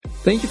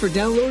Thank you for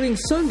downloading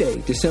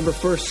Sunday, December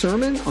 1st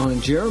sermon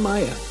on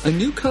Jeremiah, a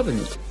new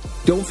covenant.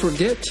 Don't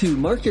forget to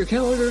mark your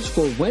calendars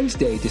for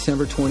Wednesday,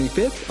 December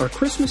 25th, our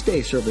Christmas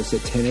Day service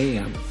at 10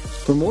 a.m.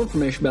 For more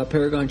information about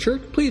Paragon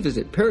Church, please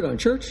visit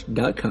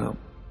paragonchurch.com.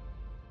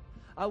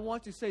 I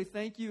want to say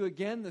thank you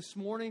again this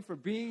morning for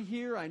being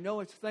here. I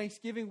know it's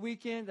Thanksgiving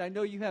weekend. I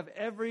know you have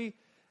every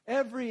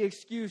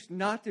excuse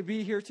not to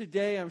be here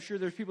today. I'm sure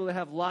there's people that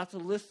have lots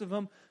of lists of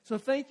them. So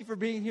thank you for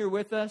being here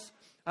with us.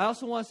 I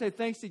also want to say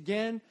thanks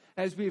again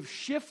as we've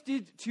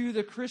shifted to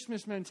the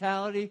Christmas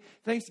mentality.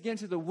 Thanks again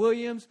to the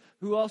Williams,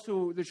 who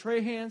also, the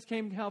Trahans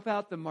came to help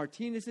out. The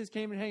Martinezes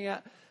came and hang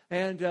out.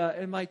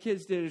 And my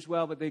kids did as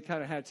well, but they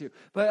kind of had to.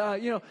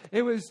 But,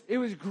 it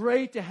was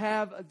great to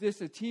have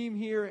a team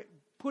here,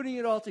 putting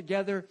it all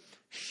together,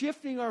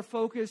 shifting our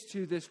focus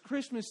to this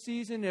Christmas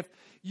season. If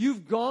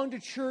you've gone to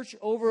church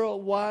over a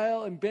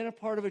while and been a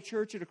part of a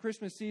church at a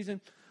Christmas season,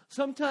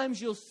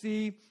 sometimes you'll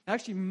see,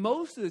 actually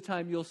most of the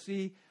time you'll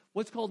see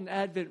what's called an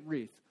Advent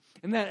wreath.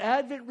 And that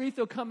Advent wreath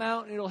will come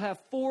out and it'll have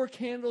 4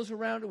 candles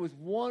around it with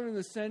one in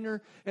the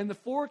center. And the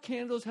 4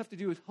 candles have to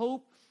do with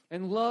hope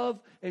and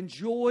love and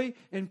joy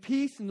and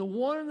peace. And the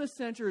one in the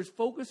center is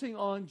focusing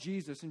on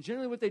Jesus. And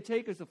generally what they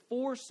take is the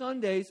 4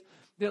 Sundays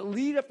that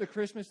lead up to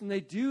Christmas, and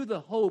they do the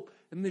hope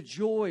and the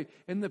joy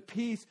and the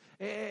peace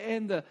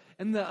and the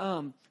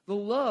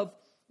love.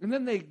 And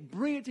then they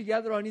bring it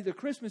together on either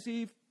Christmas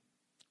Eve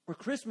or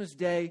Christmas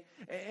Day,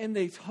 and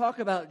they talk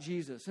about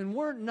Jesus. And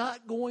we're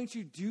not going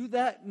to do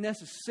that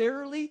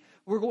necessarily.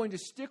 We're going to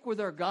stick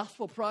with our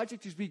gospel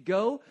project as we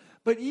go.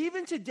 But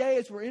even today,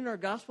 as we're in our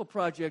gospel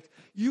project,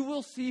 you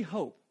will see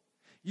hope.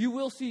 You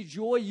will see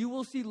joy. You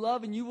will see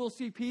love, and you will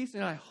see peace.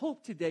 And I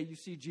hope today you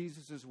see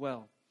Jesus as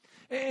well.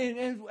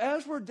 And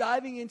as we're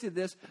diving into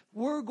this,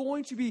 we're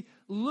going to be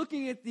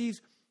looking at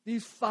these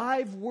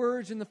 5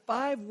 words, and the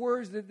 5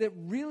 words that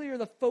really are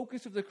the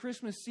focus of the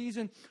Christmas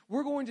season,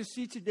 we're going to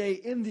see today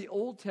in the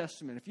Old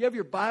Testament. If you have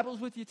your Bibles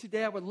with you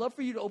today, I would love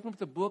for you to open up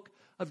the book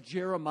of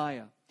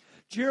Jeremiah.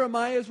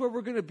 Jeremiah is where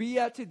we're going to be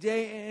at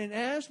today, and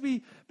as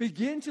we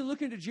begin to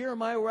look into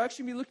Jeremiah, we're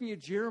actually going to be looking at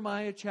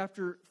Jeremiah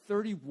chapter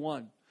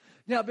 31.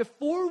 Now,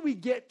 before we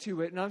get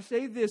to it, and I'll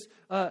say this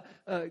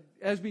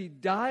as we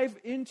dive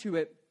into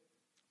it,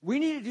 we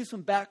need to do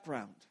some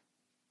background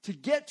to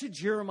get to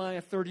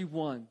Jeremiah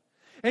 31.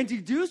 And to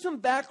do some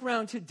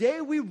background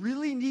today, we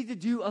really need to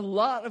do a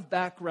lot of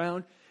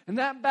background. And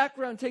that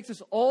background takes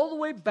us all the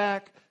way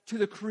back to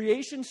the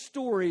creation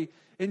story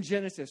in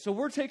Genesis. So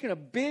we're taking a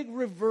big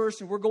reverse,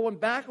 and we're going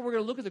back, and we're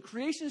going to look at the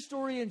creation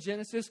story in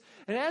Genesis.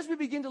 And as we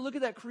begin to look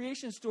at that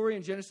creation story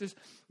in Genesis,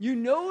 you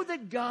know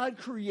that God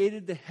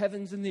created the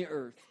heavens and the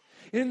earth.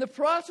 And in the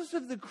process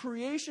of the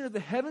creation of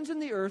the heavens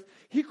and the earth,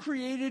 He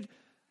created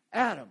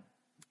Adam.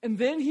 And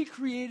then He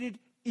created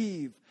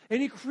Eve.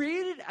 And He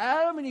created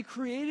Adam and He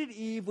created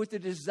Eve with the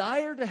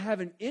desire to have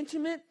an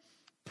intimate,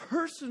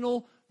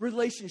 personal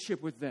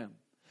relationship with them.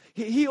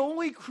 He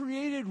only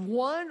created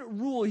one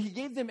rule. He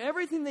gave them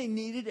everything they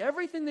needed,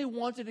 everything they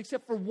wanted,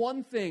 except for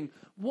one thing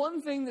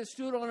that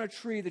stood on a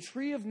tree, the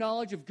tree of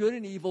knowledge of good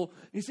and evil.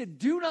 And He said,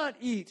 do not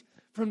eat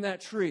from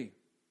that tree.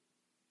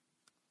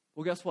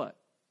 Well, guess what?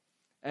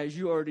 As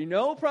you already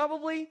know,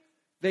 probably,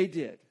 they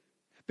did.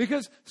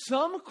 Because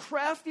some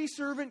crafty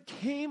servant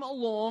came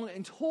along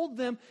and told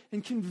them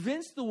and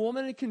convinced the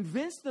woman and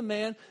convinced the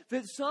man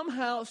that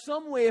somehow,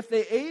 some way, if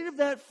they ate of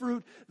that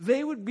fruit,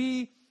 they would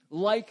be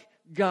like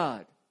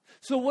God.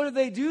 So what did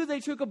they do? They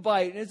took a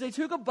bite. And as they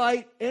took a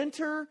bite,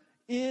 enter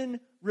in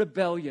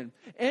rebellion.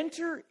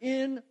 Enter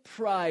in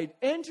pride.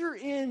 Enter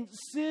in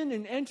sin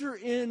and enter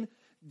in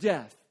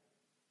death.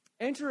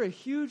 Enter a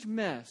huge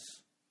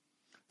mess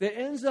that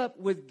ends up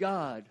with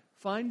God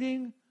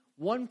finding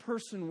one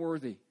person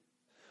worthy.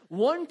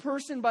 One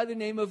person by the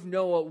name of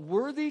Noah,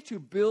 worthy to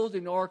build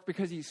an ark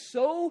because he's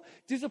so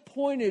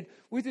disappointed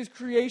with his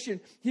creation,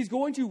 he's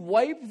going to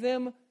wipe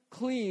them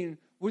clean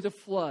with a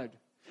flood.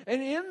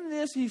 And in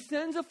this, he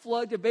sends a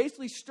flood to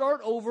basically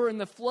start over,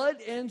 and the flood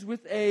ends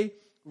with a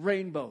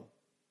rainbow.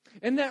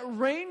 And that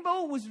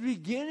rainbow was the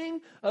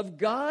beginning of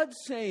God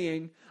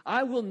saying,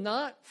 I will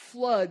not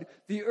flood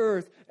the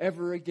earth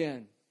ever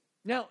again.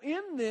 Now,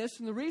 in this,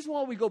 and the reason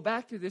why we go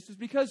back to this is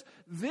because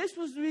this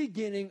was the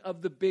beginning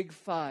of the Big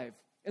Five.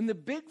 And the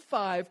Big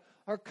Five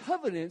are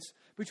covenants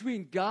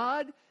between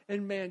God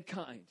and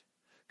mankind.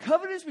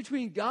 Covenants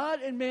between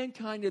God and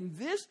mankind. And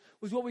this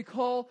was what we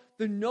call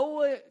the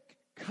Noahic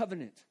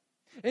covenant.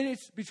 And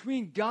it's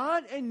between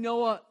God and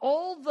Noah,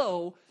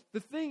 although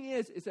the thing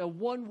is, it's a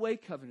one-way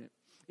covenant.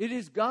 It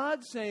is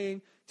God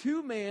saying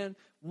to man,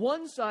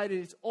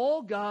 one-sided, it's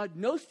all God,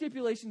 no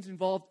stipulations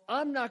involved.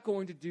 I'm not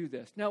going to do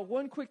this. Now,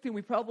 one quick thing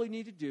we probably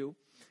need to do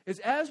is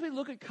as we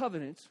look at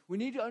covenants, we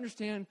need to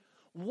understand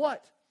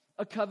what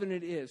a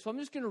covenant is. So I'm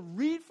just going to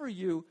read for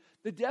you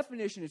the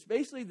definition. It's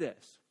basically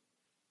this: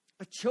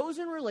 a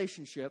chosen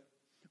relationship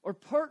or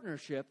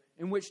partnership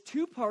in which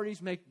 2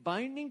 parties make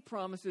binding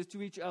promises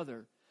to each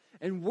other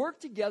and work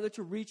together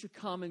to reach a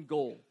common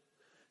goal.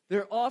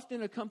 They're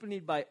often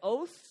accompanied by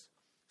oaths,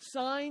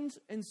 signs,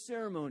 and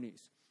ceremonies.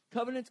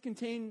 Covenants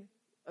contain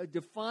a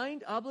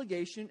defined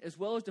obligation as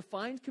well as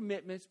defined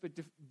commitments, but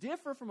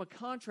differ from a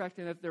contract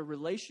in that they're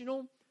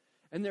relational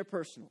and they're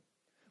personal.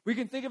 We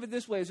can think of it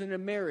this way as in a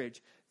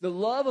marriage. The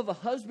love of a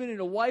husband and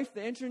a wife,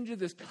 they enter into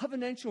this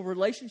covenantal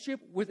relationship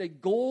with a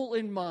goal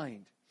in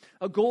mind.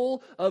 A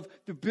goal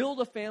to build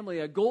a family,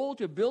 a goal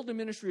to build a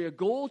ministry, a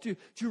goal to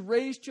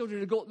raise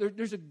children.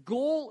 There's a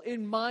goal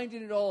in mind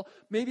in it all,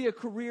 maybe a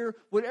career.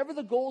 Whatever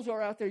the goals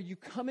are out there, you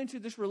come into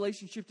this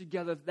relationship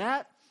together.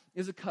 That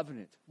is a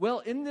covenant. Well,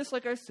 in this,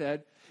 like I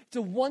said, it's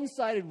a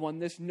one-sided one,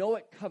 this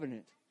Noahic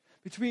covenant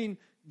between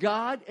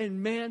God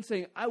and man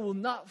saying, I will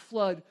not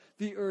flood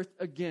the earth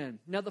again.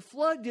 Now, the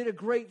flood did a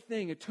great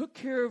thing. It took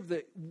care of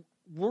the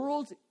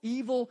world's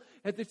evil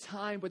at the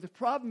time, but the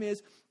problem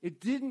is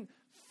it didn't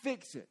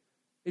fix it.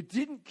 It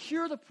didn't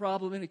cure the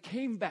problem, and it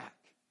came back.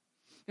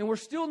 And we're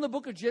still in the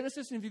book of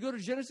Genesis, and if you go to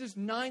Genesis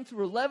 9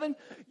 through 11,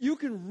 you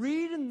can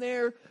read in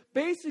there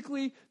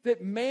basically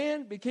that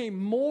man became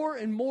more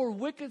and more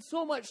wicked,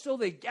 so much so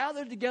they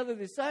gathered together,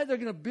 they decided they're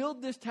going to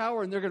build this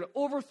tower, and they're going to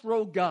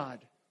overthrow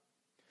God.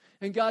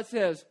 And God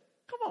says,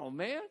 come on,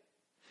 man.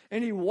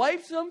 And he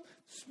wipes them,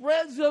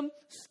 spreads them,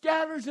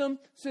 scatters them,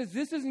 says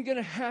this isn't going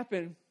to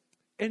happen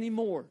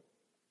anymore.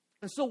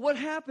 And so what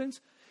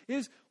happens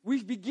is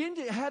we begin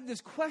to have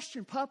this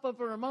question pop up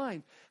in our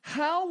mind.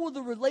 How will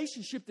the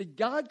relationship that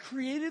God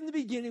created in the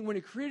beginning when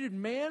he created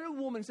man and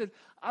woman and said,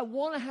 I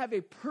want to have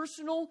a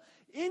personal,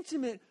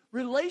 intimate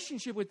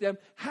relationship with them,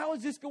 how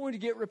is this going to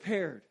get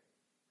repaired?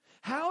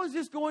 How is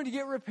this going to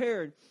get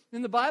repaired?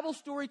 And the Bible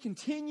story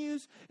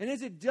continues, and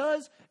as it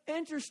does,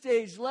 enter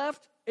stage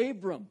left,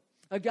 Abram,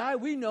 a guy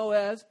we know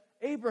as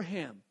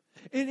Abraham.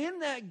 And in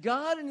that,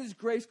 God in his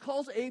grace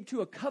calls Abe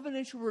to a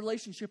covenantal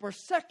relationship, our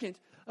second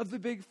of the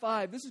big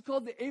five. This is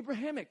called the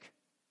Abrahamic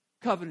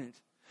covenant.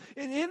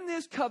 And in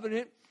this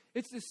covenant,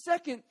 it's the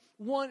second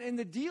one, and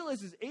the deal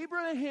is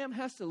Abraham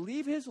has to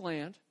leave his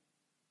land.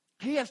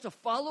 He has to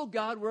follow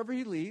God wherever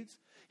he leads.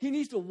 He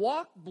needs to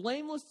walk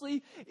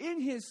blamelessly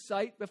in his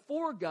sight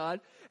before God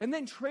and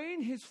then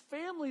train his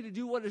family to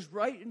do what is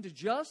right and to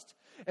just.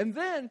 And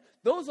then,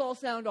 those all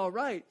sound all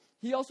right.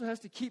 He also has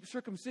to keep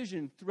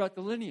circumcision throughout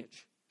the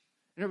lineage.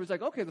 And everybody's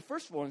like, okay, the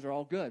first ones are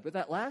all good. But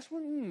that last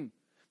one,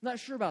 not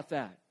sure about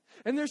that.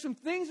 And there's some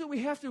things that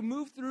we have to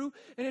move through,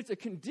 and it's a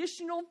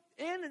conditional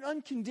and an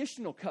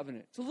unconditional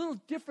covenant. It's a little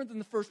different than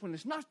the first one.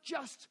 It's not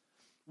just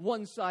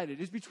one-sided.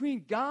 It's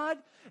between God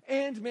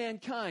and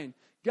mankind.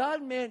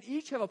 God and man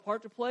each have a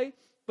part to play,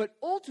 but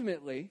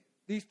ultimately,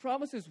 these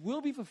promises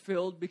will be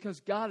fulfilled because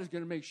God is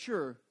going to make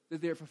sure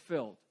that they're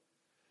fulfilled.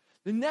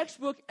 The next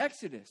book,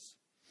 Exodus.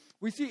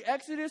 We see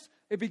Exodus,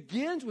 it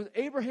begins with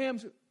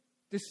Abraham's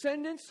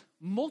descendants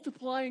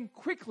multiplying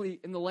quickly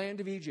in the land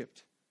of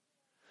Egypt.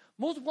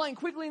 Multiplying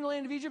quickly in the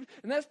land of Egypt,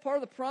 and that's part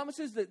of the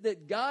promises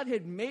that God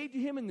had made to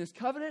him in this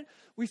covenant.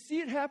 We see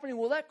it happening.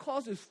 Well, that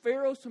causes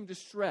Pharaoh some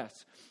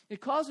distress. It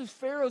causes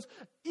Pharaoh's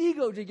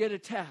ego to get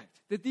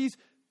attacked. That these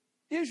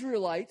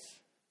Israelites,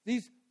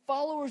 these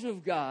followers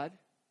of God,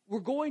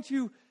 were going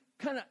to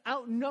kind of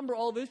outnumber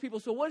all of his people.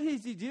 So what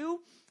does he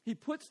do? He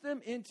puts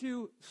them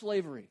into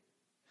slavery.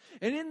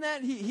 And in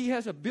that, he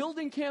has a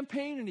building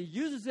campaign, and he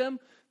uses them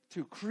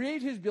to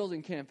create his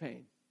building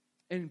campaign.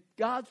 And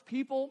God's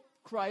people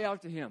cry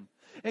out to him.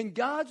 And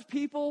God's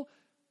people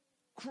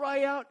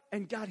cry out,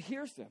 and God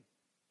hears them.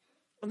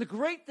 And the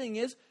great thing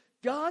is,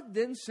 God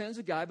then sends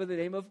a guy by the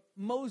name of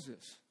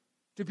Moses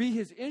to be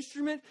his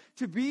instrument,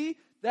 to be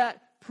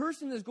that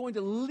person that's going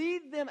to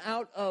lead them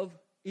out of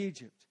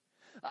Egypt.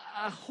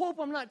 I hope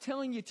I'm not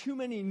telling you too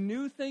many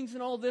new things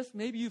in all this.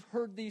 Maybe you've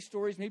heard these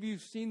stories. Maybe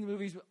you've seen the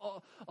movies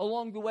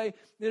along the way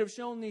that have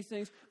shown these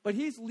things. But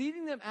he's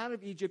leading them out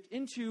of Egypt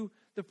into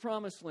the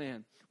promised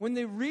land. When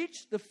they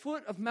reach the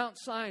foot of Mount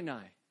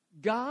Sinai,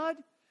 God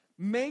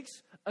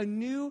makes a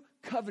new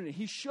covenant.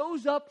 He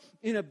shows up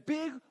in a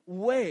big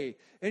way,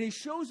 and he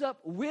shows up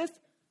with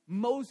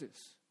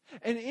Moses.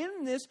 And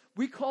in this,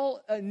 we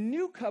call a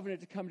new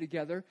covenant to come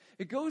together.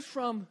 It goes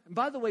from, and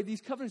by the way,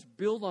 these covenants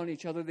build on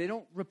each other. They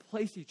don't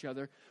replace each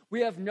other. We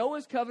have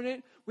Noah's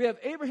covenant. We have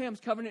Abraham's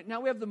covenant. Now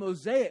we have the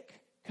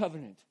Mosaic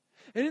covenant.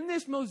 And in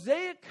this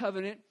Mosaic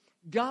covenant,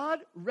 God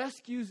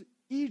rescues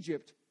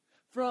Israel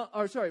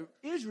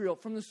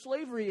from the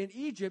slavery in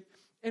Egypt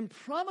and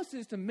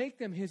promises to make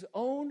them his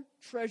own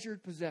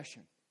treasured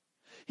possession.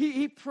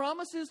 He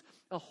promises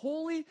a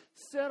holy,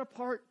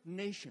 set-apart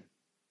nation.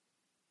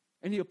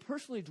 And he'll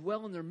personally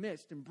dwell in their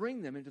midst and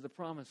bring them into the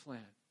promised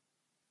land.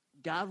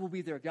 God will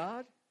be their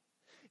God,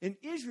 and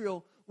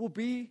Israel will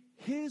be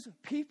his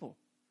people.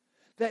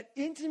 That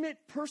intimate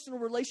personal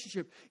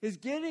relationship is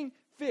getting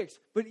fixed.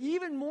 But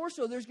even more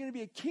so, there's going to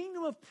be a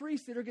kingdom of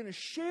priests that are going to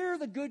share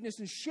the goodness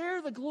and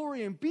share the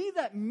glory and be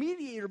that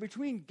mediator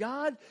between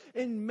God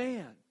and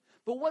man.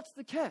 But what's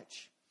the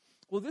catch?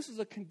 Well, this is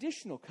a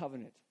conditional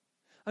covenant.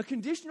 A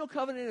conditional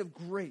covenant of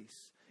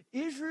grace.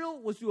 Israel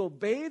was to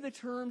obey the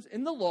terms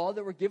in the law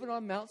that were given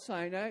on Mount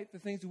Sinai, the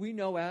things we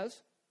know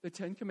as the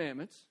Ten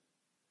Commandments,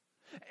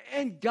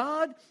 and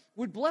God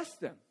would bless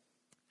them.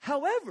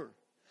 However,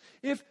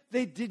 If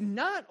they did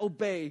not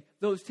obey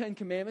those 10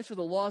 commandments or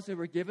the laws they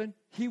were given,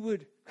 he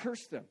would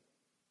curse them.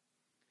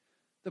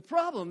 The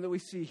problem that we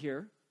see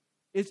here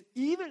is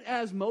even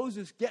as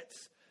Moses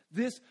gets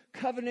this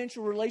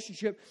covenantal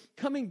relationship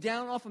coming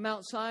down off of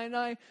Mount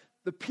Sinai,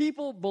 the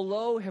people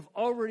below have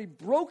already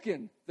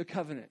broken the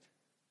covenant.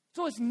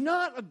 So it's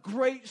not a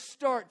great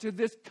start to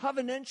this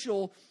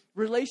covenantal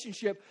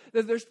relationship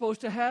that they're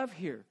supposed to have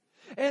here.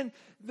 And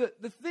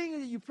the thing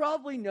that you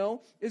probably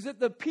know is that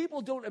the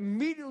people don't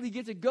immediately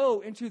get to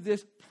go into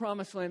this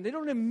promised land. They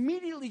don't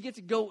immediately get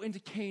to go into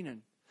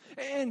Canaan.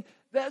 And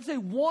as they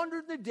wander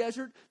in the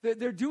desert,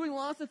 they're doing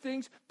lots of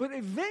things, but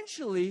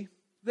eventually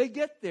they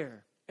get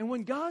there. And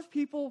when God's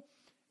people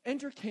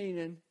enter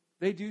Canaan,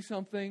 they do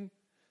something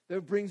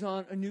that brings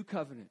on a new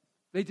covenant.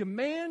 They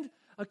demand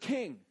a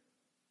king.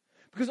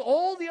 Because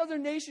all the other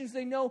nations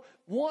they know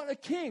want a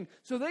king.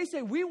 So they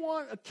say, we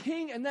want a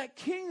king. And that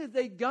king that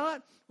they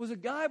got was a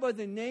guy by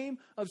the name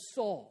of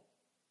Saul.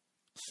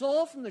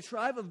 Saul from the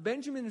tribe of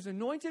Benjamin is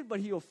anointed, but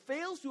he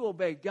fails to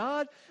obey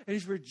God and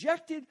is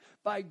rejected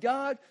by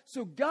God.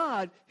 So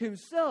God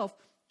himself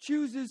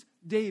chooses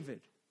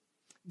David.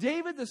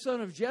 David, the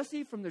son of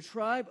Jesse from the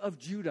tribe of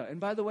Judah. And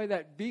by the way,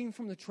 that being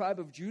from the tribe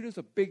of Judah is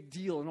a big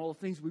deal in all the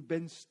things we've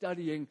been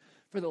studying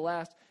for the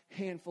last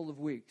handful of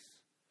weeks.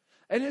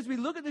 And as we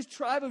look at this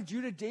tribe of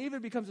Judah,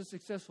 David becomes a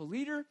successful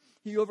leader.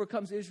 He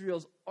overcomes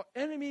Israel's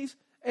enemies,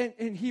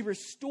 and he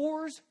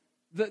restores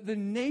the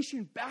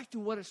nation back to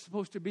what it's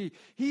supposed to be.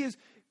 He is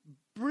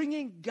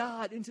bringing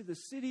God into the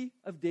city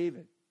of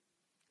David.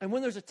 And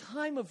when there's a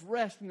time of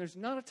rest, when there's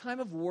not a time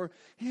of war,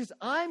 he says,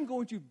 I'm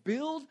going to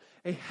build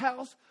a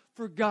house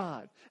for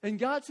God. And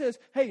God says,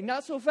 hey,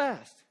 not so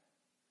fast.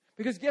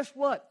 Because guess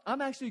what?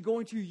 I'm actually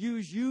going to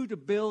use you to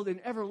build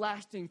an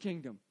everlasting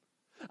kingdom.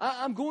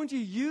 I'm going to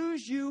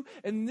use you,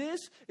 and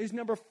this is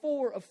number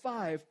 4 of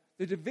 5,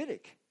 the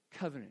Davidic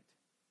covenant.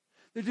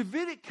 The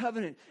Davidic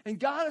covenant. And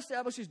God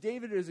establishes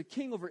David as a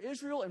king over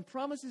Israel and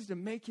promises to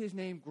make his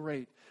name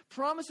great.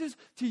 Promises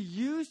to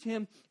use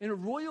him in a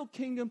royal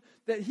kingdom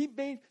that he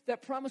made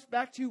that promise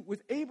back to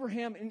with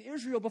Abraham and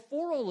Israel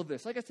before all of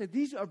this. Like I said,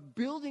 these are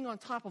building on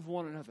top of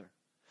one another.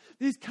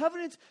 These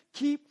covenants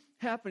keep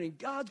happening.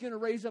 God's going to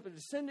raise up a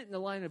descendant in the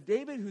line of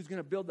David who's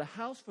going to build the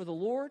house for the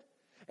Lord.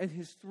 And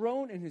his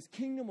throne and his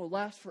kingdom will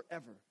last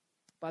forever.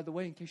 By the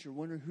way, in case you're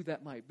wondering who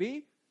that might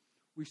be,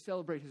 we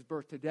celebrate his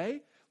birth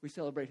today. We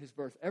celebrate his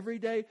birth every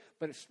day,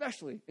 but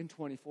especially in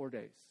 24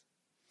 days.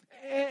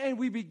 And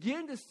we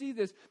begin to see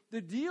this.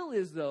 The deal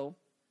is, though,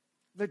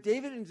 that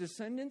David and his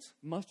descendants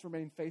must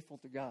remain faithful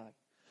to God.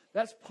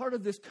 That's part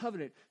of this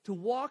covenant, to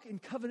walk in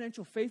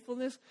covenantal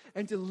faithfulness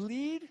and to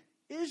lead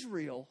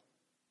Israel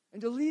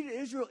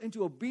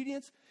into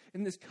obedience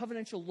in this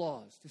covenantal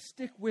laws, to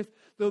stick with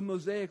the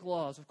Mosaic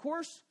laws. Of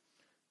course,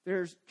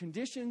 there's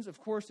conditions. Of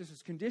course, this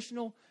is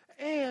conditional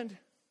and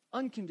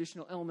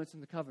unconditional elements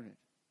in the covenant.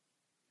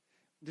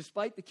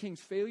 Despite the king's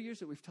failures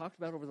that we've talked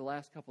about over the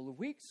last couple of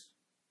weeks,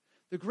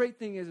 the great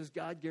thing is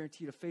God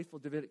guaranteed a faithful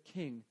Davidic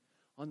king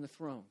on the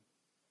throne.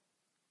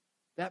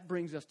 That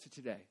brings us to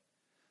today.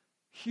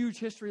 Huge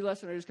history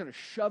lesson I just kind of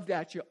shoved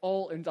at you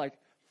all in like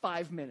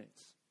 5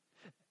 minutes.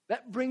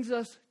 That brings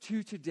us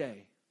to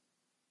today.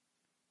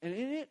 And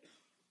in it,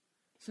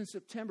 since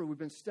September, we've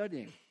been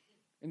studying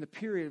in the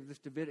period of this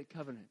Davidic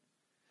covenant.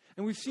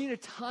 And we've seen a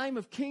time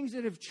of kings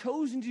that have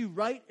chosen to do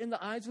right in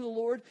the eyes of the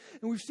Lord.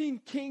 And we've seen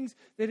kings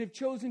that have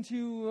chosen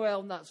to,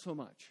 well, not so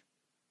much.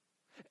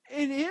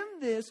 And in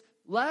this,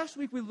 last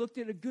week we looked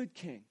at a good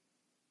king,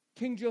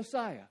 King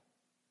Josiah.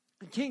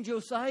 And King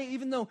Josiah,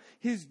 even though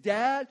his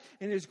dad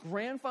and his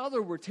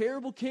grandfather were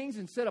terrible kings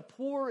and set a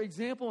poor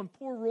example and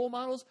poor role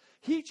models,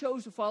 he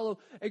chose to follow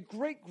a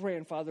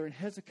great-grandfather in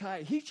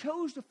Hezekiah. He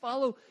chose to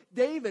follow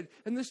David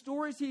and the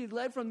stories he had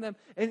led from them.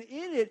 And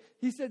in it,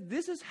 he said,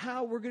 this is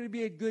how we're going to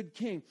be a good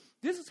king.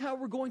 This is how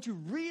we're going to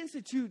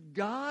reinstitute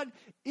God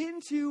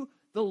into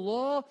the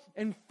law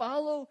and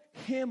follow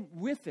him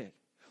with it.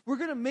 We're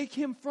going to make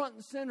him front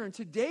and center. And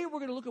today we're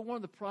going to look at one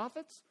of the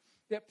prophets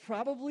that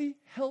probably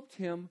helped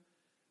him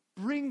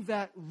bring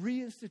that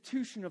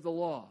reinstitution of the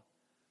law.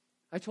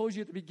 I told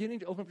you at the beginning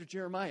to open up to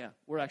Jeremiah.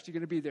 We're actually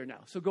going to be there now.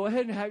 So go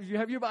ahead and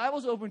have your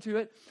Bibles open to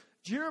it.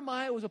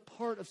 Jeremiah was a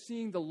part of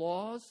seeing the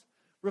laws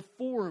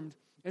reformed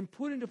and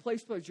put into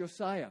place by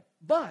Josiah.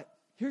 But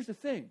here's the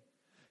thing.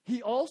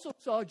 He also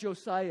saw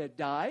Josiah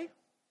die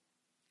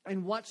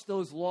and watched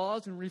those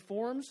laws and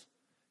reforms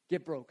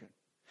get broken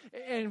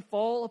and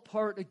fall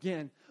apart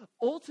again.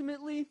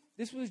 Ultimately,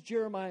 this was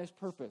Jeremiah's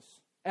purpose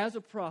as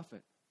a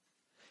prophet.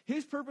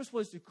 His purpose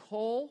was to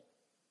call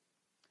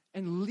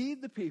and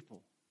lead the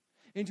people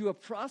into a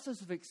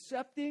process of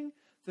accepting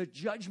the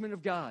judgment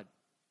of God.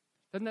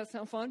 Doesn't that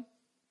sound fun?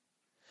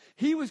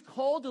 He was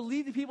called to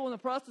lead the people in the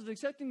process of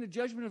accepting the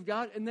judgment of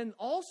God and then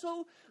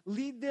also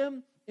lead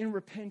them in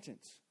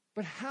repentance.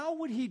 But how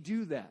would he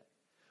do that?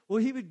 Well,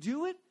 he would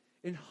do it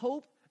in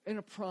hope and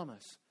a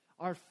promise.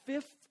 Our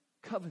 5th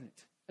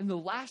covenant and the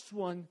last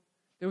one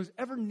that was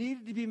ever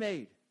needed to be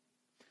made.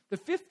 The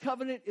 5th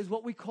covenant is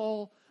what we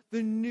call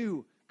the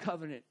new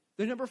covenant.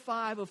 the number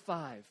 5 of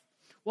 5.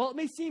 While it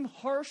may seem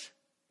harsh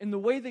in the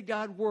way that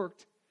God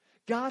worked,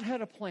 God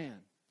had a plan.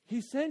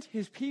 He sent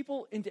his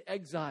people into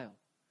exile.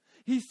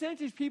 He sent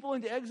his people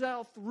into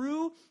exile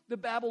through the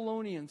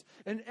Babylonians.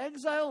 And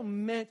exile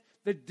meant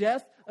the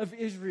death of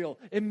Israel.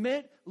 It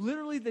meant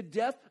literally the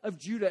death of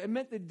Judah. It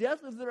meant the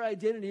death of their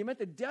identity. It meant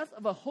the death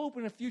of a hope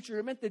and a future.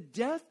 It meant the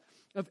death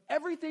of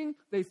everything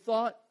they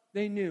thought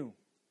they knew.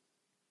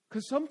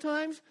 Because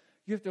sometimes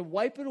you have to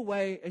wipe it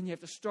away and you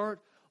have to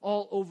start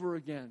all over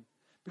again.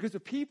 Because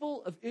the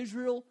people of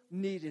Israel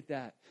needed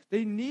that.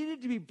 They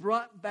needed to be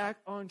brought back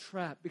on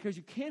track. Because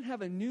you can't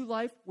have a new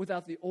life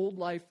without the old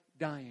life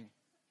dying.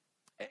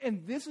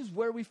 And this is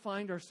where we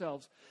find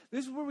ourselves.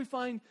 This is where we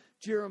find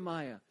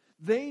Jeremiah.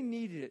 They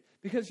needed it.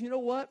 Because you know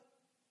what?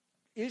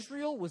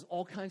 Israel was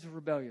all kinds of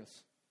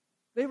rebellious.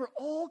 They were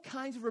all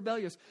kinds of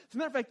rebellious. As a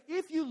matter of fact,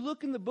 if you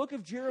look in the book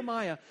of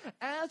Jeremiah,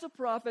 as a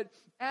prophet,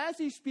 as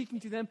he's speaking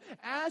to them,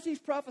 as he's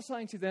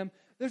prophesying to them,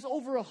 there's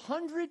over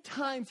 100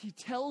 times he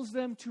tells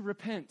them to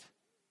repent.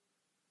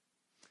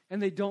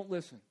 And they don't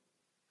listen.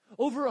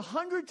 Over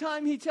 100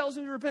 times he tells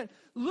them to repent.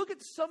 Look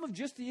at some of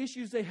just the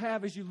issues they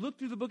have as you look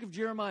through the book of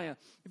Jeremiah.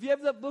 If you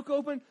have that book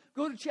open,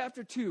 go to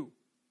chapter 2.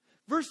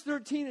 Verse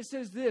 13, it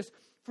says this,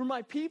 "For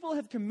my people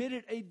have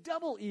committed a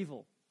double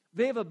evil.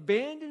 They have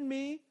abandoned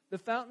me, the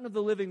fountain of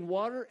the living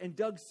water, and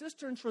dug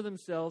cisterns for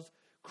themselves,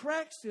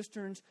 cracked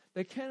cisterns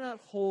that cannot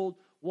hold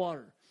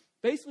water."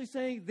 Basically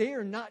saying they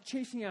are not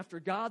chasing after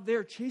God. They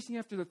are chasing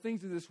after the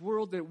things of this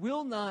world that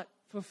will not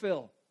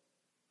fulfill.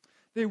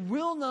 They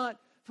will not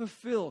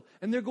fulfill.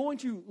 And they're going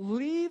to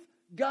leave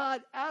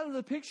God out of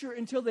the picture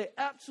until they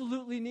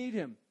absolutely need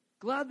him.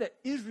 Glad that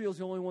Israel's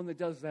the only one that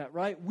does that,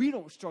 right? We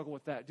don't struggle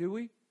with that, do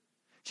we?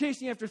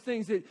 Chasing after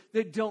things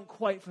that don't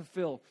quite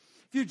fulfill.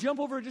 If you jump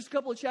over just a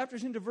couple of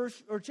chapters into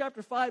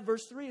chapter 5,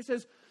 verse 3, it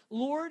says,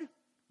 "Lord,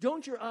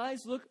 don't your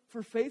eyes look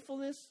for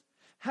faithfulness?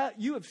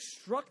 You have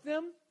struck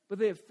them, but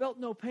they have felt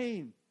no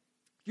pain.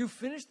 You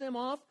finished them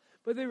off,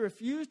 but they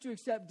refused to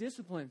accept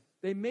discipline.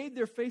 They made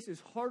their faces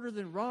harder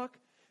than rock,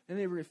 and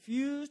they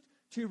refused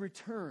to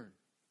return."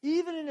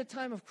 Even in a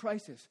time of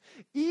crisis,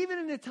 even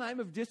in a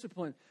time of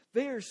discipline,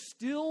 they are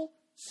still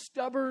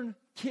stubborn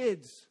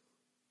kids.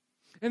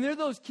 And they're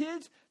those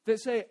kids that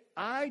say,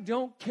 "I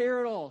don't care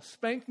at all.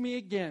 Spank me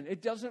again.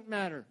 It doesn't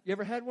matter." You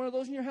ever had one of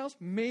those in your house?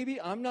 Maybe.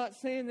 I'm not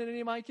saying that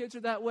any of my kids are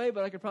that way,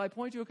 but I could probably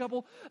point to a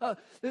couple.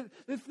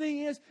 The thing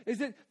is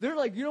that they're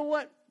like, you know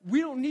what?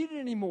 We don't need it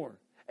anymore.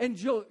 And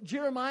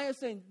Jeremiah is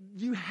saying,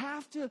 you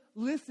have to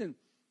listen.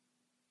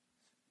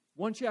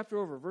 One chapter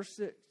over,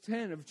 verse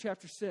 10 of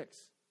chapter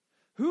 6.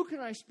 "Who can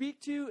I speak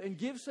to and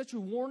give such a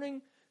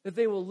warning that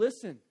they will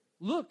listen?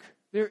 Look,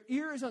 their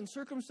ear is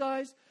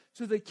uncircumcised,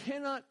 so they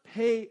cannot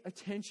pay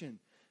attention."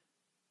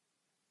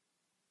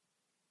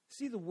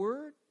 See, the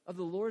word of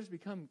the Lord has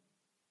become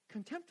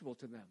contemptible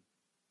to them,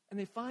 and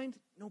they find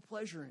no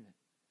pleasure in it.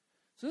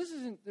 So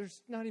they're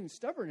not even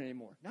stubborn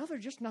anymore. Now they're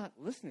just not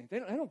listening. They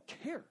don't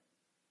care.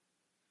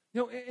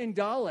 You know, in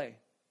Dale,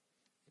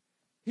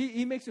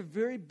 he makes a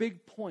very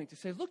big point to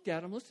say, "Look,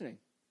 Dad, I'm listening.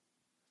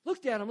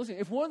 Look, Dad, I'm listening."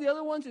 If one of the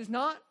other ones is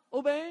not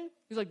obeying,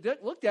 he's like,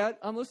 "Look, Dad,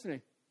 I'm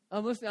listening.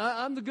 I'm listening.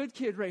 I'm the good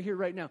kid right here,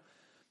 right now."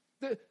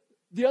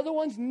 The other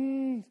ones,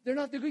 they're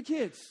not the good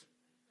kids.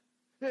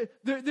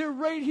 They're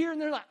right here, and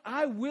they're like,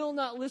 "I will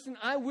not listen.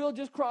 I will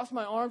just cross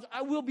my arms.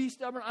 I will be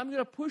stubborn. I'm going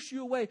to push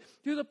you away."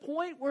 To the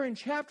point where in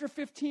chapter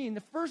 15,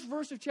 the first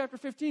verse of chapter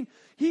 15,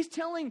 he's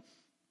telling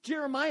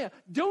Jeremiah,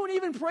 don't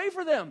even pray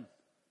for them.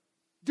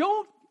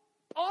 Don't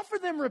offer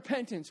them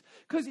repentance.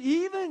 Because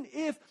even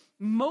if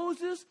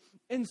Moses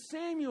and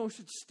Samuel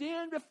should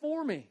stand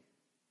before me,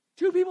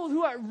 two people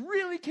who I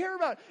really care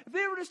about, if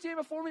they were to stand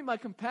before me, my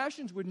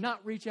compassions would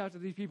not reach out to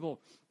these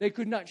people. They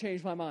could not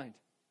change my mind.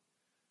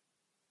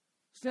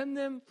 Send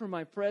them from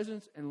my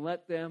presence and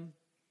let them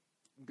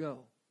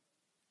go.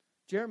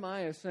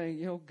 Jeremiah is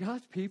saying,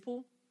 God's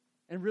people,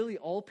 and really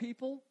all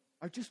people,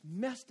 are just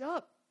messed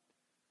up.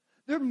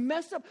 They're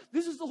messed up.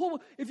 This is the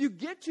whole, if you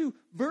get to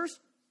verse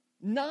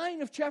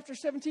 9 of chapter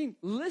 17,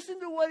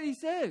 listen to what he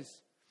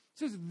says.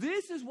 He says,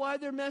 this is why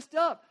they're messed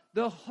up.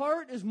 The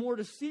heart is more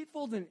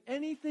deceitful than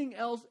anything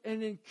else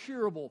and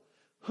incurable.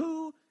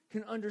 Who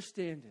can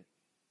understand it?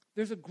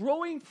 There's a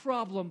growing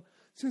problem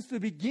since the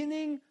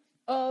beginning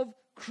of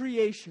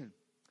creation.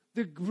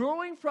 The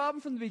growing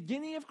problem from the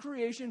beginning of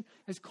creation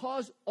has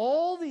caused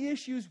all the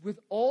issues with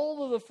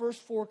all of the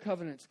first four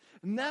covenants.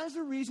 And that is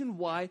the reason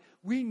why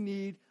we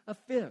need a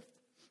fifth.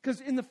 Because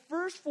in the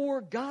first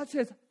four, God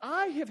says,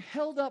 I have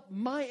held up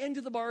my end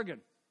of the bargain.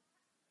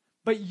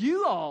 But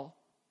you all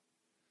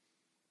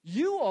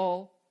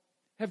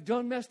have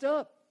done messed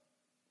up.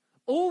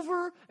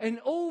 Over and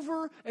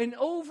over and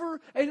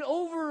over and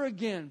over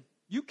again.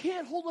 You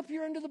can't hold up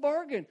your end of the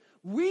bargain.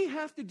 We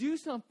have to do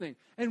something.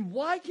 And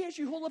why can't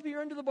you hold up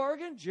your end of the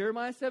bargain?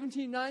 Jeremiah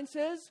 17:9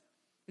 says,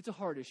 it's a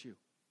heart issue.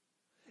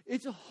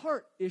 It's a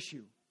heart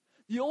issue.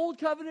 The old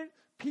covenant,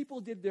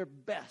 people did their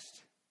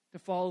best to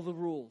follow the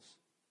rules.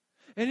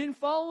 And in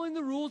following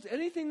the rules,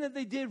 anything that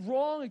they did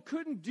wrong and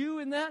couldn't do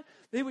in that,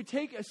 they would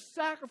take a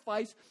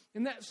sacrifice,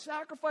 and that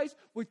sacrifice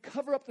would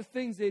cover up the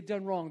things they had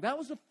done wrong. That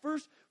was the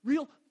first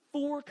real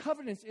 4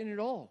 covenants in it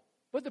all.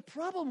 But the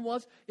problem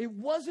was, it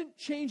wasn't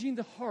changing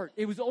the heart.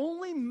 It was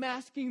only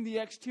masking the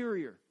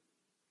exterior.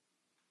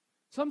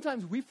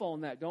 Sometimes we fall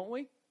in that, don't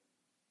we?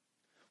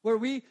 Where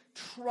we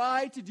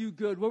try to do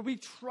good, where we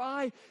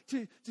try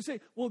to say,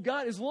 well,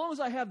 God, as long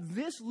as I have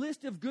this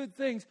list of good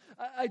things,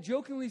 I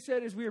jokingly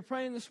said as we were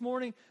praying this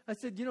morning, I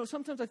said,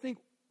 sometimes I think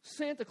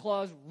Santa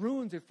Claus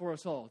ruins it for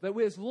us all. That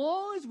as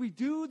long as we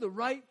do the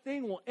right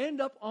thing, we'll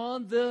end up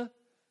on the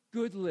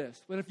good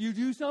list. But if you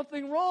do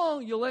something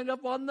wrong, you'll end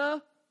up on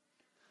the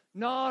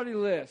naughty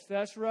list.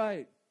 That's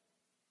right.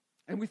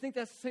 And we think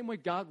that's the same way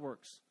God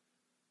works.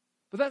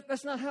 But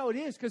that's not how it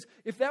is, because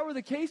if that were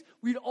the case,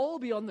 we'd all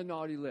be on the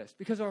naughty list,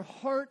 because our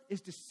heart is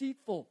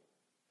deceitful.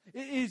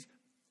 It is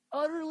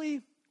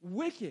utterly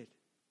wicked.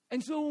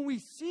 And so when we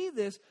see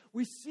this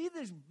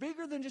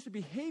bigger than just a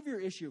behavior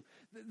issue.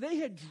 They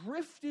had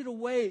drifted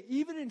away,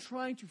 even in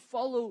trying to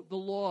follow the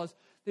laws.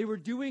 They were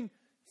doing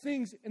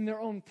things in their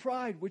own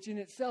pride, which in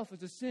itself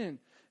is a sin.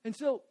 And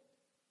so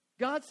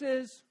God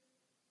says,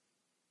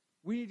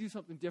 we need to do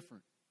something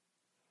different.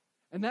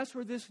 And that's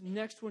where this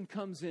next one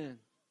comes in.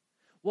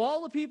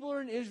 While the people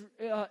are in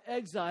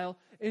exile,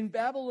 in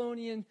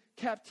Babylonian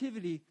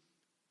captivity,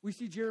 we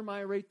see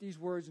Jeremiah write these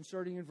words, and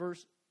starting in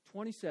verse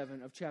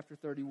 27 of chapter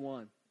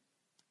 31.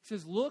 He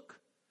says, look,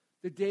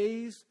 the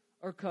days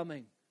are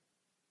coming.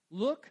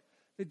 Look,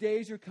 the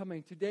days are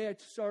coming. Today I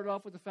started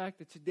off with the fact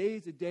that today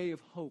is a day of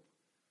hope.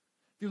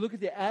 If you look at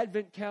the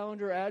Advent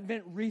calendar,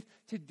 Advent wreath,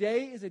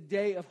 today is a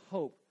day of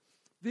hope.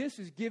 This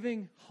is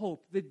giving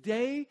hope. The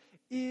day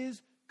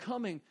is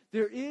coming.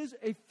 There is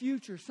a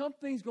future.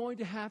 Something's going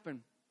to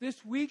happen.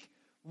 This week,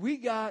 we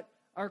got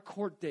our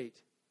court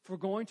date for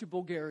going to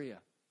Bulgaria.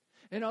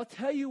 And I'll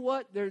tell you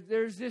what,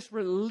 there's this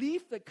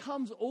relief that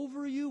comes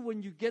over you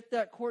when you get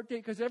that court date,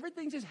 because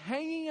everything's just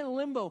hanging in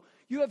limbo.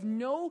 You have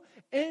no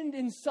end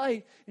in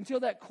sight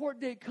until that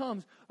court date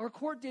comes. Our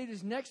court date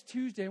is next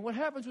Tuesday. And what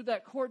happens with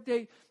that court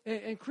date,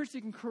 and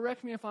Christy can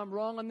correct me if I'm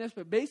wrong on this,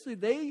 but basically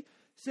they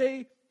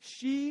say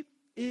she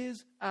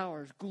is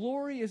ours.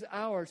 Glory is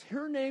ours.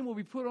 Her name will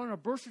be put on a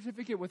birth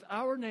certificate with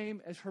our name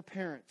as her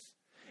parents.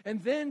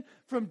 And then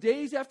from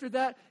days after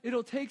that,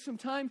 it'll take some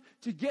time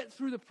to get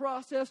through the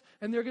process,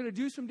 and they're going to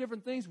do some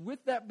different things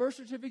with that birth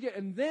certificate,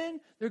 and then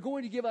they're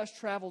going to give us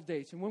travel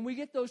dates. And when we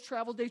get those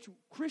travel dates,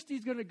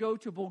 Christy's going to go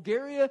to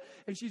Bulgaria,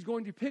 and she's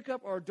going to pick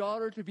up our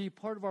daughter to be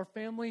part of our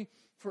family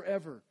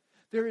forever.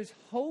 There is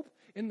hope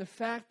in the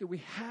fact that we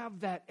have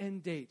that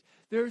end date.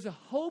 There is a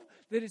hope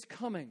that is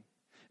coming.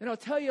 And I'll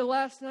tell you,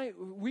 last night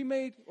we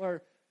made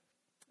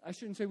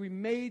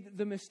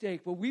the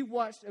mistake, but we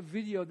watched a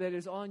video that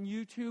is on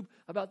YouTube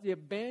about the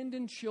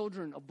abandoned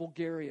children of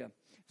Bulgaria.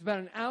 It's about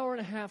an hour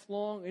and a half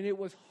long, and it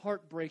was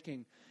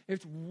heartbreaking.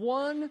 It's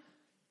one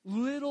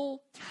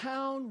little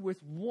town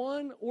with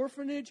one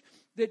orphanage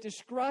that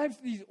describes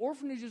these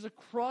orphanages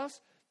across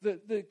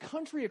the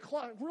country,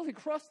 really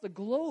across the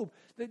globe.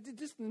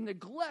 Just the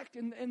neglect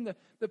and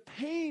the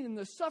pain and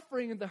the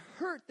suffering and the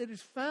hurt that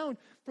is found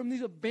from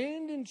these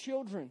abandoned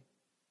children.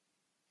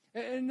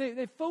 And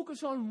they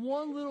focus on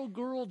one little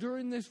girl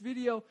during this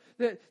video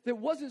that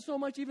wasn't so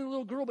much even a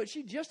little girl, but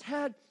she just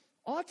had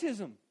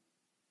autism.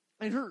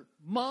 And her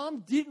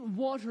mom didn't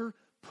want her,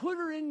 put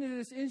her into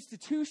this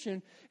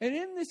institution. And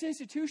in this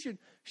institution,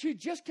 she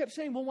just kept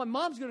saying, well, my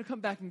mom's going to come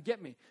back and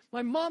get me.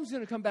 My mom's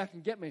going to come back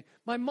and get me.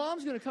 My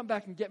mom's going to come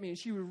back and get me. And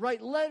she would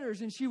write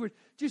letters, and she would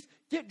just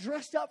get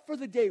dressed up for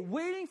the day,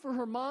 waiting for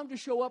her mom to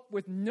show up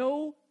with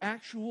no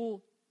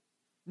actual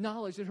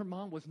knowledge that her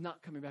mom was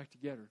not coming back to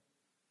get her.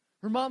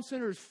 Her mom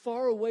sent her as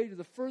far away to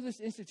the furthest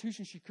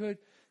institution she could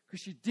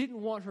because she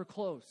didn't want her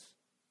close.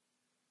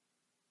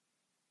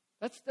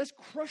 That's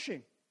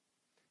crushing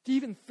to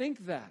even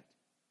think that.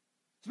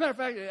 As a matter of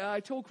fact,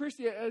 I told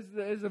Christy as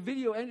the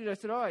video ended, I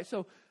said, all right,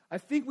 so I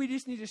think we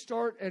just need to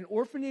start an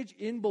orphanage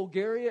in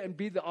Bulgaria and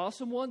be the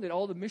awesome one that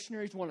all the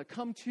missionaries want to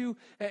come to,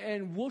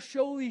 and we'll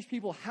show these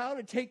people how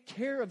to take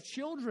care of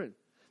children.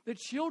 That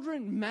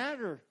children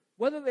matter,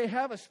 whether they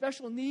have a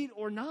special need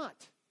or not.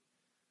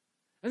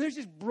 And there's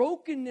this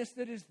brokenness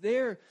that is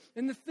there.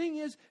 And the thing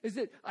is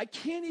that I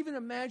can't even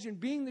imagine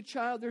being the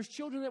child. There's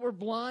children that were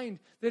blind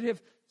that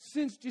have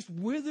since just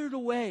withered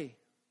away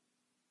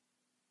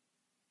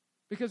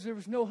because there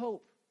was no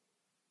hope.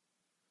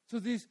 So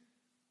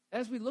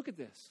as we look at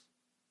this,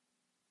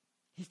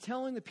 he's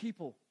telling the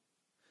people,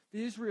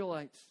 the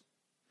Israelites,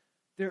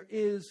 there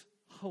is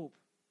hope.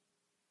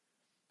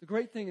 The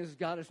great thing is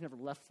God has never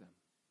left them.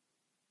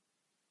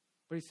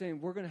 But he's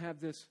saying we're going to have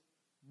this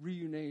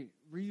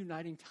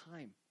reuniting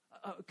time,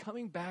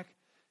 coming back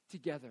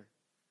together.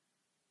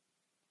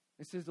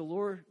 It says, the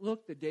Lord,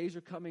 look, the days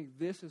are coming.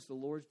 This is the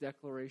Lord's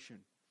declaration.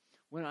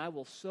 When I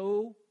will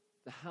sow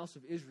the house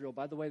of Israel.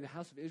 By the way, the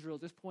house of Israel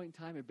at this point in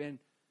time had been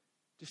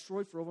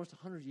destroyed for almost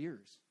 100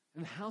 years.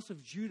 And the house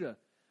of Judah,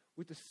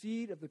 with the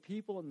seed of the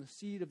people and the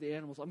seed of the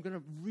animals, I'm going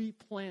to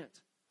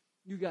replant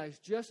you guys,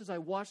 just as I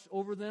watched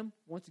over them,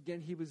 once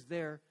again he was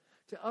there,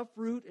 to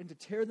uproot and to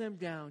tear them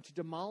down, to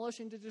demolish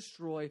and to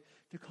destroy,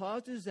 to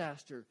cause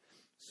disaster,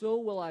 so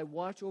will I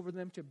watch over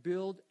them to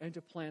build and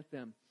to plant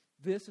them.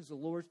 This is the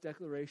Lord's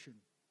declaration.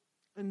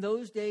 In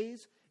those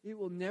days, it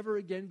will never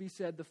again be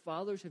said, the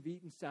fathers have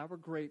eaten sour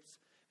grapes,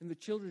 and the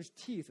children's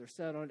teeth are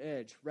set on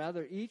edge.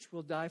 Rather, each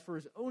will die for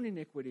his own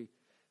iniquity.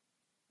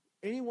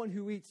 Anyone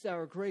who eats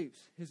sour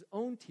grapes, his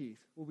own teeth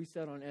will be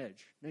set on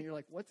edge. Now you're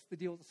like, what's the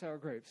deal with the sour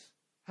grapes?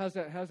 How's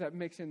that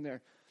mix in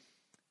there?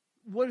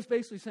 What it's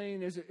basically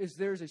saying is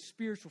there's a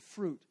spiritual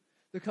fruit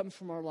that comes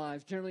from our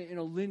lives, generally in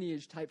a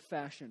lineage type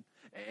fashion.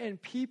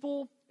 And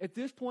people, at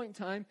this point in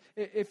time,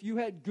 if you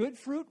had good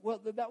fruit,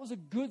 well, that was a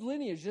good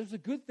lineage. That was a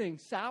good thing.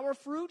 Sour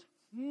fruit,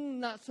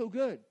 not so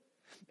good.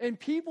 And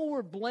people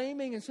were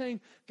blaming and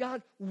saying,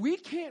 God, we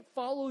can't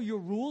follow your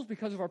rules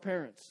because of our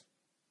parents.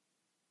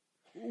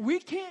 We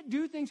can't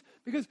do things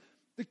because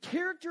the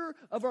character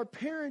of our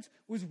parents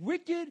was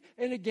wicked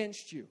and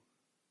against you.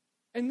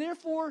 And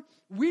therefore,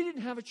 we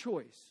didn't have a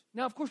choice.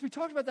 Now, of course, we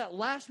talked about that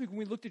last week when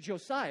we looked at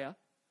Josiah.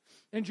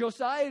 And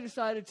Josiah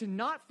decided to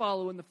not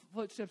follow in the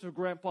footsteps of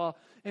grandpa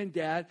and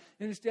dad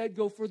and instead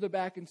go further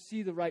back and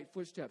see the right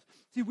footsteps.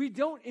 See, we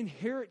don't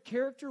inherit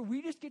character.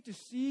 We just get to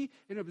see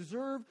and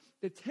observe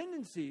the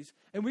tendencies,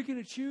 and we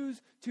can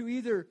choose to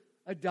either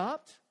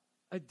adopt,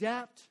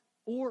 adapt,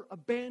 or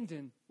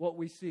abandon what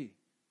we see.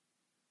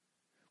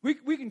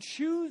 We can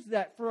choose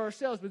that for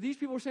ourselves, but these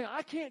people are saying,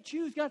 I can't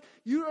choose. God,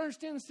 you don't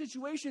understand the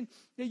situation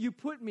that you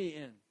put me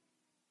in.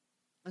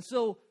 And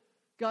so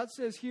God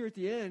says here at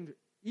the end,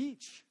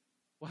 each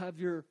will have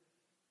your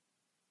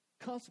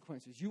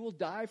consequences. You will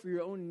die for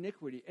your own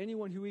iniquity.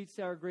 Anyone who eats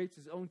sour grapes,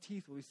 his own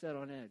teeth will be set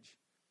on edge.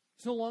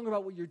 It's no longer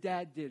about what your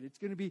dad did. It's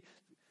going to be,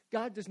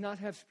 God does not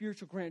have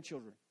spiritual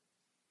grandchildren.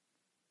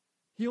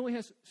 He only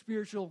has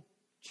spiritual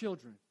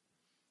children.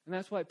 And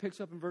that's why it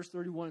picks up in verse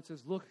 31. It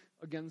says, look,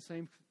 again, the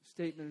same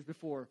statement as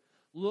before.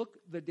 Look,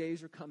 the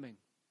days are coming.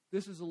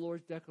 This is the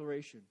Lord's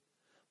declaration.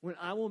 When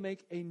I will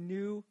make a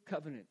new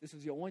covenant. This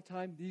is the only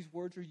time these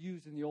words are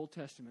used in the Old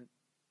Testament.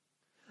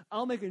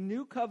 I'll make a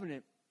new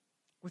covenant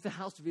with the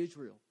house of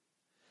Israel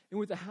and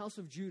with the house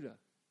of Judah.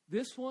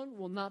 This one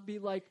will not be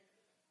like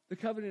the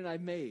covenant I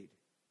made.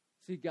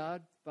 See,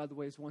 God, by the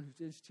way, is the one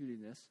who's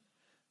instituting this.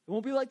 It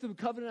won't be like the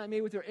covenant I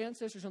made with their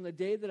ancestors on the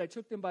day that I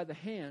took them by the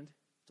hand.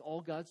 It's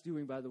all God's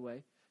doing, by the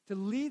way. To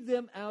lead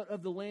them out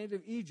of the land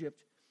of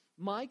Egypt.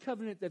 My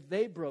covenant that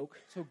they broke.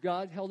 So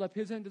God held up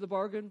his end of the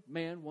bargain.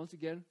 Man, once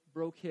again,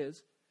 broke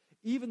his.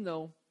 Even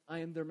though I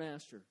am their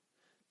master.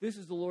 This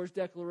is the Lord's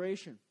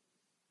declaration.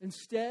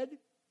 Instead,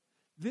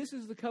 this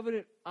is the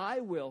covenant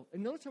I will.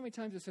 And notice how many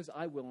times it says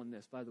I will in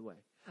this, by the way.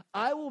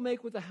 I will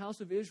make with the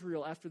house of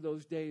Israel after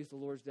those days, the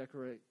Lord's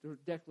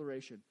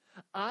declaration.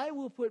 I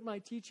will put my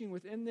teaching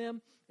within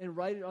them and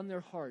write it on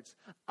their hearts.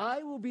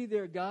 I will be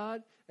their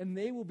God, and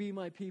they will be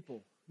my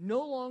people.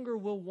 No longer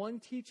will one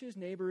teach his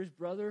neighbor, his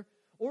brother,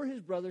 or his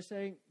brother,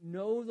 saying,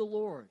 know the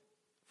Lord,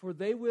 for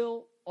they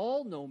will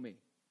all know me.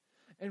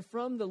 And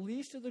from the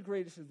least to the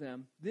greatest of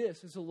them,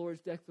 this is the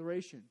Lord's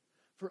declaration.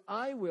 For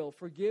I will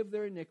forgive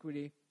their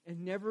iniquity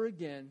and never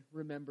again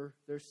remember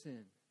their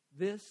sin.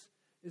 This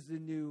is the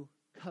new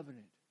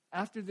covenant.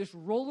 After this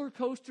roller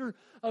coaster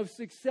of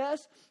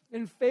success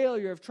and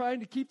failure, of trying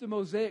to keep the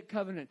Mosaic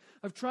covenant,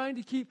 of trying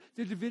to keep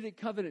the Davidic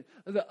covenant,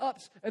 the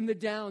ups and the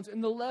downs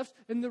and the lefts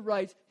and the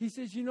rights, he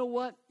says, you know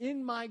what?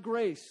 In my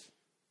grace,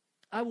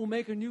 I will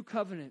make a new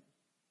covenant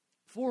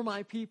for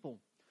my people.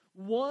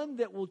 One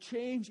that will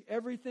change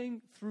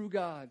everything through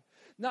God.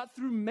 Not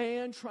through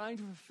man trying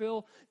to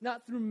fulfill,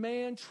 not through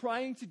man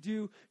trying to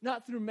do,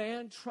 not through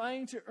man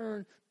trying to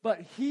earn,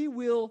 but he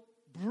will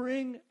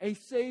bring a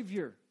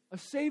Savior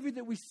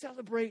that we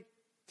celebrate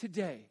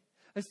today,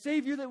 a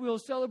Savior that we will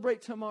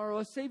celebrate tomorrow,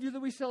 a Savior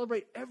that we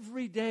celebrate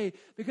every day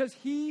because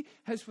he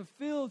has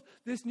fulfilled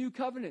this new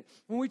covenant.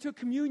 When we took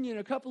communion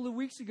a couple of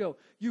weeks ago,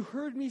 you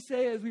heard me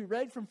say as we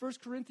read from 1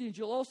 Corinthians,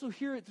 you'll also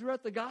hear it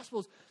throughout the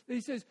Gospels, that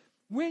he says,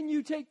 when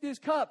you take this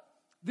cup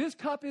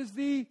is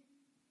the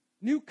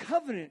new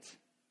covenant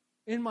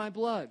in my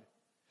blood.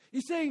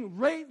 He's saying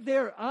right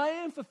there, I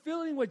am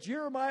fulfilling what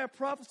Jeremiah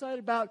prophesied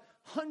about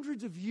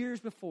hundreds of years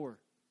before.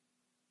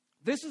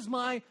 This is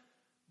my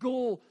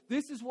goal.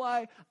 This is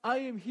why I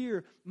am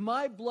here.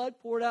 My blood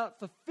poured out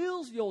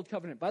fulfills the old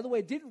covenant. By the way,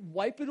 it didn't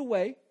wipe it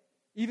away.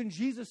 Even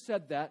Jesus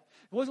said that.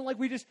 It wasn't like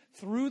we just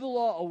threw the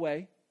law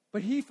away,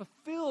 but he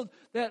fulfilled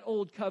that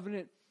old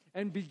covenant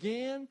and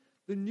began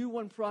the new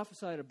one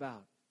prophesied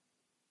about.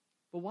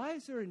 But why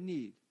is there a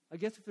need? I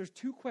guess if there's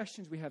two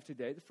questions we have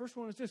today, the first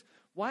one is this: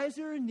 why is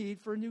there a need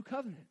for a new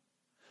covenant?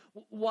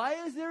 Why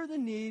is there the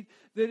need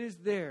that is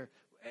there?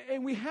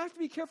 And we have to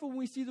be careful when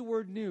we see the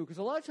word new, because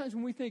a lot of times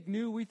when we think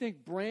new, we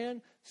think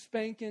brand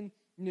spanking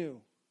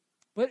new.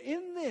 But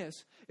in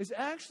this is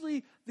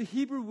actually the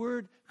Hebrew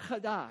word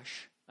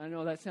chadash. I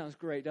know that sounds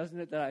great, doesn't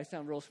it? That I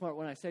sound real smart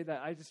when I say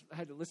that. I just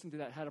had to listen to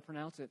that, how to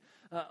pronounce it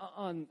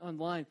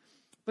online.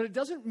 But it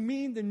doesn't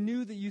mean the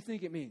new that you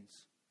think it means.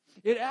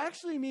 It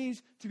actually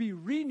means to be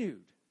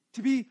renewed,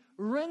 to be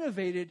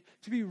renovated,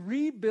 to be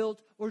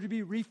rebuilt, or to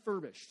be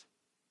refurbished.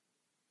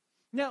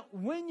 Now,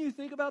 when you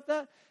think about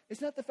that,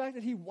 it's not the fact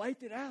that he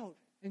wiped it out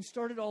and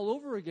started all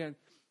over again.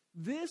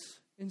 This,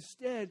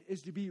 instead,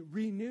 is to be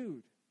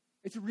renewed.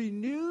 It's a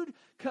renewed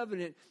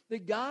covenant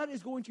that God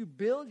is going to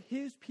build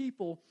his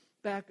people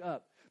back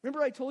up.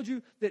 Remember I told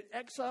you that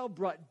exile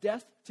brought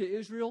death to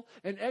Israel,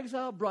 and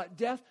exile brought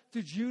death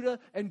to Judah,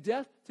 and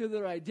death to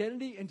their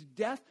identity, and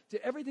death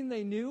to everything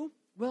they knew?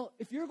 Well,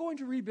 if you're going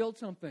to rebuild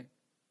something,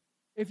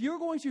 if you're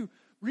going to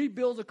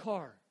rebuild a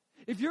car,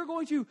 if you're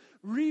going to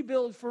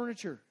rebuild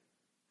furniture,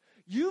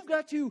 you've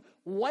got to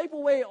wipe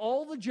away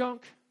all the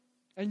junk,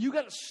 and you've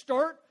got to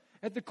start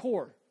at the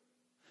core.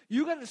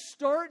 You've got to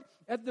start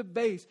at the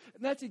base.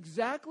 And that's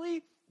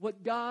exactly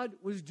what God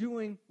was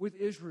doing with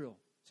Israel.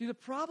 See, the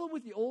problem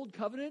with the old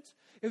covenants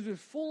is it was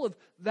full of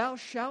thou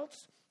shalt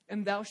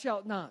and thou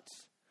shalt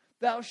nots.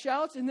 Thou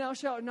shalt and thou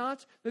shalt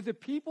nots that the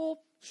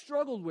people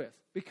struggled with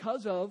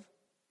because of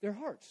their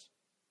hearts,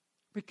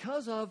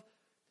 because of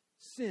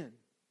sin.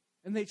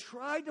 And they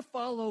tried to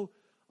follow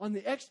on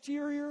the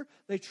exterior.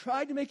 They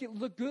tried to make it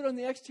look good on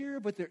the exterior,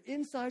 but their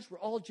insides were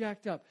all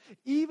jacked up.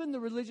 Even the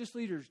religious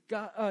leaders,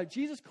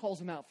 Jesus calls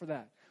them out for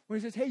that. When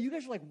he says, hey, you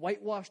guys are like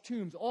whitewashed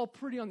tombs, all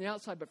pretty on the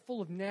outside, but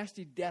full of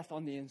nasty death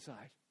on the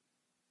inside.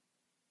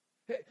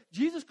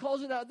 Jesus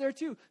calls it out there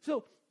too.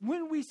 So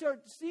when we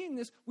start seeing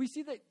this, we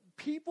see that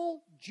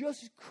people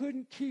just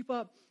couldn't keep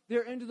up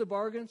their end of the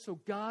bargain, so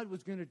God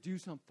was going to do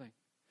something.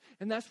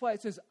 And that's why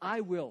it says, I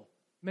will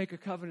make a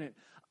covenant.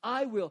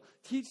 I will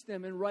teach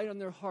them and write on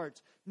their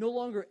hearts. No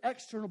longer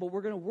external, but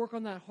we're going to work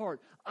on that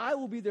heart. I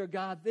will be their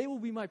God. They will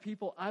be my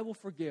people. I will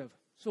forgive.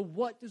 So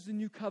what does the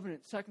new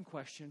covenant, second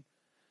question,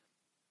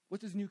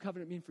 what does the new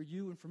covenant mean for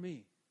you and for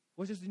me?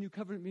 What does the new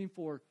covenant mean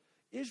for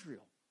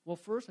Israel? Well,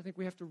 first, I think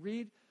we have to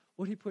read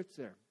what he puts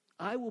there.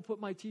 I will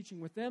put my teaching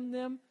within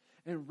them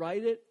and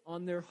write it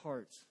on their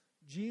hearts.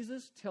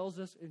 Jesus tells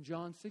us in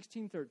John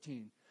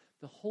 16:13,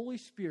 the Holy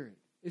Spirit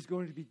is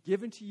going to be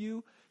given to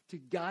you to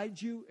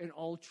guide you in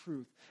all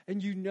truth.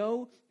 And you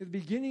know, at the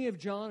beginning of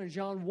John, in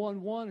John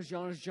 1:1,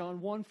 as John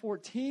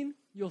 1:14,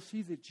 you'll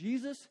see that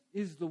Jesus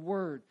is the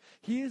Word.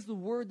 He is the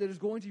Word that is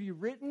going to be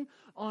written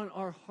on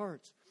our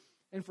hearts.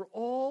 And for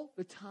all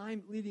the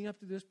time leading up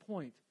to this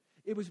point,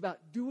 it was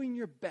about doing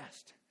your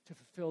best to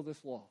fulfill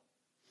this law.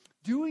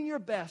 Doing your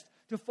best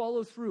to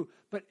follow through.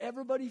 But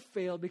everybody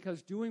failed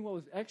because doing what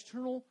was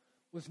external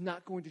was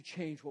not going to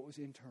change what was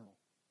internal.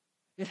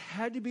 It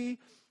had to be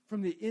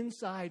from the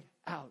inside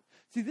out.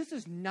 See, this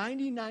is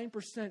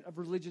 99% of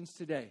religions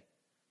today.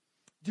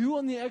 Do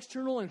on the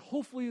external and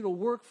hopefully it'll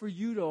work for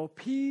you to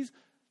appease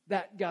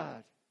that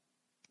God.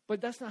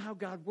 But that's not how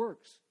God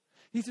works.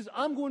 He says,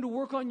 I'm going to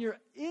work on your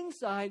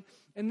inside,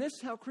 and this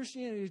is how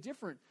Christianity is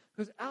different.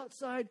 Because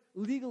outside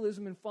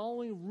legalism and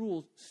following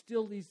rules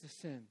still leads to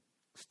sin,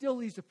 still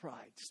leads to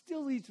pride,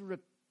 still leads to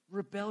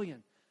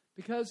rebellion.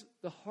 Because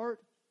the heart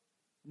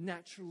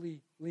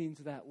naturally leans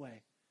that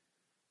way.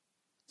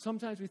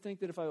 Sometimes we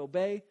think that if I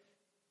obey,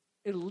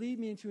 it'll lead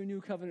me into a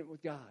new covenant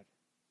with God.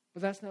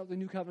 But that's not what the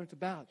new covenant's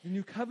about. The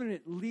new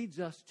covenant leads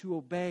us to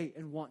obey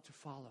and want to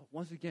follow.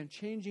 Once again,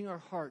 changing our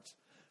hearts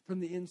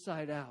from the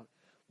inside out.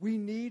 We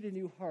need a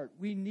new heart.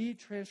 We need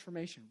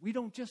transformation. We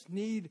don't just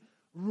need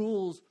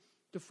rules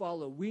to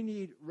follow. We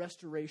need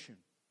restoration.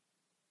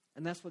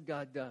 And that's what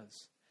God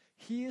does.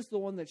 He is the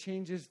one that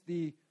changes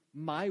the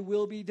my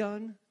will be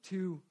done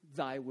to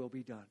thy will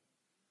be done.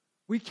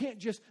 We can't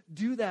just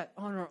do that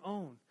on our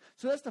own.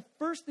 So that's the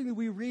first thing that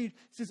we read.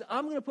 It says,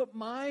 I'm going to put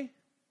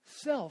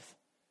myself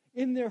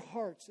in their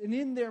hearts and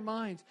in their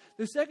minds.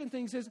 The second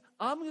thing says,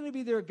 I'm going to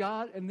be their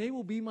God and they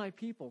will be my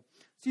people.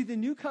 See, the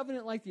new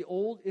covenant, like the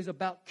old, is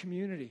about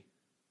community.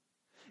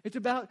 It's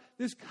about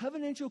this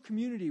covenantal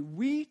community.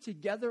 We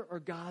together are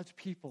God's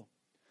people.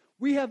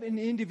 We have an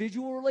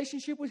individual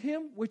relationship with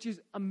him, which is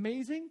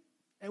amazing.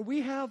 And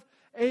we have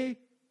a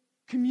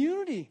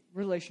community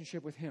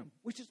relationship with him,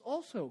 which is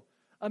also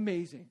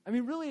amazing. I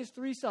mean, really, it's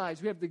three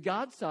sides. We have the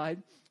God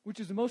side, which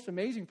is the most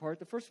amazing part.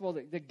 The first of all,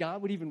 that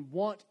God would even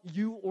want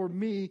you or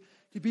me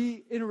to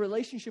be in a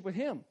relationship with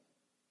him.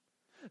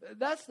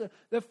 That's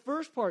the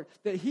first part,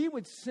 that he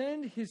would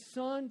send his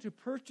son to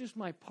purchase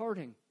my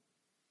parting.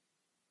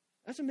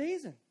 That's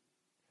amazing.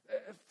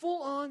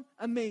 Full on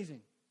amazing.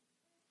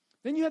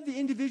 Then you have the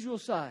individual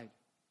side.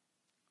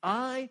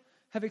 I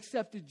have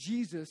accepted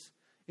Jesus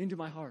into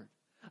my heart.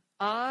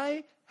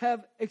 I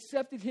have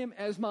accepted him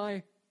as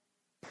my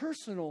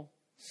personal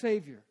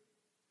Savior.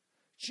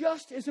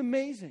 Just as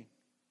amazing.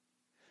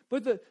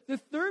 But the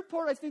third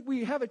part, I think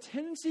we have a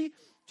tendency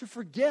to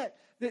forget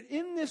that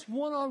in this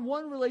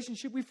one-on-one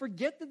relationship, we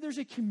forget that there's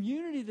a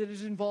community that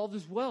is involved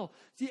as well.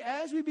 See,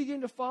 as we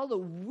begin to follow,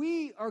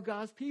 we are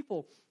God's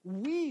people.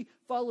 We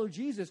follow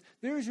Jesus.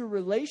 There is a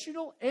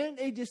relational and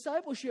a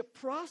discipleship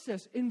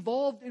process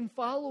involved in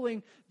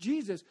following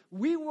Jesus.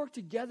 We work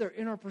together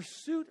in our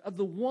pursuit of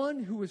the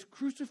one who was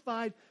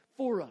crucified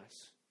for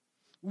us.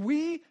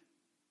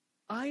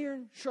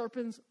 Iron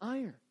sharpens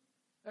iron.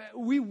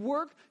 We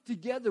work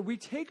together. We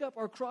take up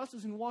our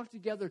crosses and walk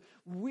together.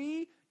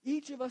 We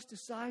each of us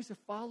decides to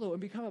follow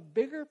and become a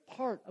bigger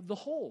part of the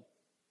whole.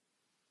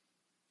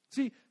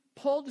 See,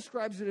 Paul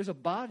describes it as a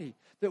body,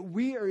 that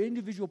we are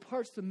individual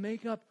parts to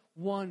make up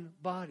one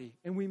body.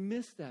 And we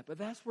miss that. But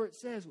that's where it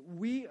says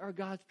we are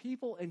God's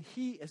people and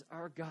He is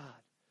our God.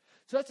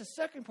 So that's the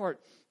second part.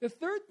 The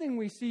third thing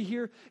we see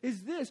here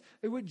is this.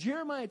 What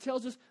Jeremiah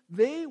tells us,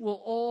 they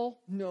will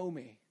all know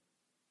me.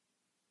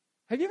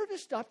 Have you ever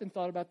just stopped and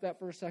thought about that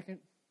for a second?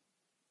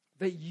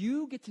 That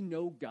you get to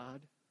know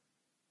God?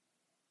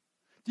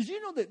 Did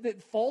you know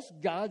that false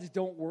gods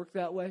don't work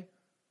that way?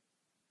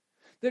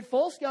 That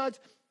false gods,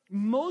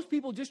 most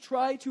people just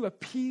try to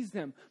appease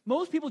them.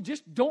 Most people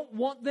just don't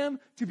want them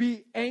to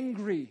be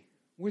angry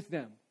with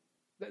them.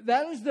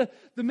 That is the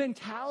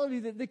mentality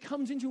that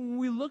comes into when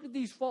we look at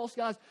these false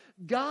gods.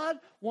 God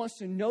wants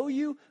to know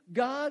you.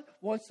 God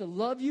wants to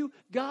love you.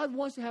 God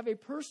wants to have a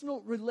personal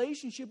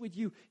relationship with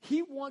you.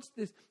 He wants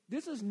this.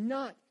 This is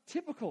not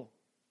typical.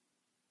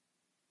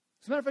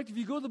 As a matter of fact, if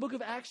you go to the book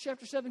of Acts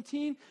chapter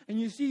 17 and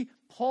you see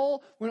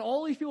Paul, when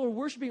all these people are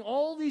worshiping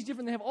all these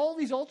different, they have all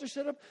these altars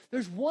set up,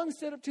 there's one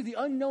set up to the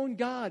unknown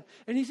God.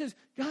 And he says,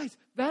 guys,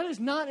 that is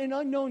not an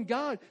unknown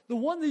God. The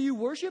one that you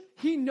worship,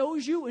 He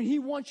knows you and He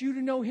wants you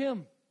to know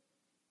Him.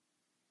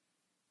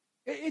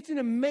 It's an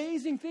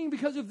amazing thing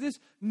because of this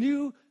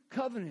new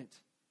covenant.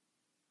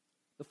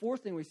 The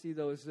fourth thing we see,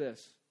 though, is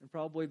this, and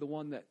probably the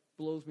one that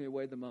blows me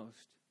away the most.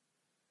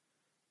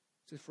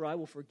 It says, for I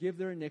will forgive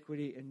their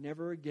iniquity and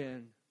never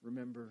again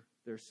remember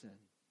their sin.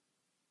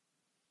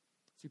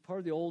 See, part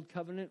of the old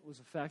covenant was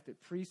the fact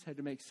that priests had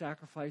to make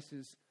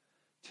sacrifices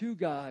to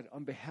God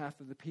on behalf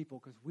of the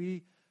people because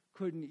we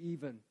couldn't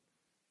even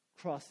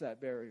cross that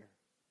barrier.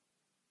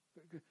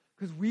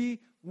 Because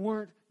we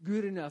weren't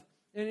good enough.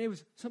 And it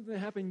was something that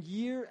happened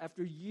year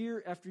after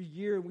year after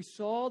year. And we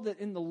saw that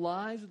in the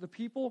lives of the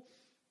people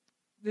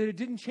that it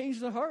didn't change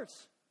their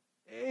hearts.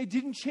 It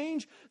didn't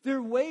change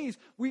their ways.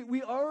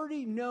 We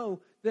already know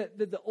that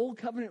the old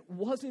covenant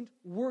wasn't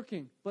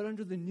working. But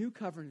under the new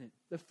covenant,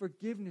 the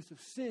forgiveness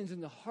of sins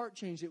and the heart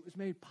change, it was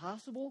made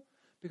possible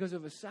because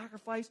of a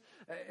sacrifice,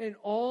 an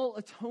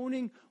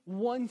all-atoning,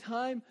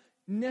 one-time,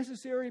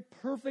 necessary,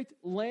 perfect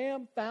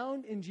lamb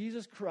found in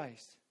Jesus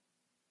Christ.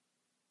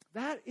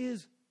 That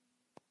is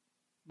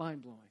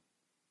mind-blowing.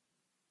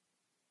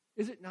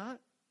 Is it not?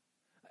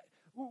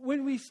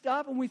 When we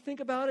stop and we think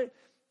about it,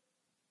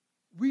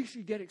 we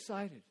should get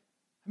excited.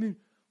 I mean,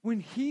 when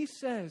he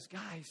says,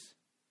 guys,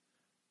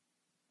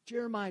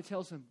 Jeremiah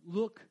tells him,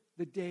 look,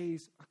 the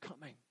days are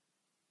coming.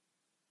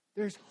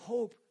 There's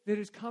hope that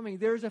is coming.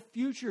 There's a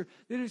future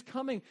that is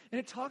coming. And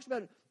it talks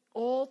about it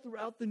all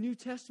throughout the New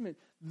Testament.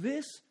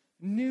 This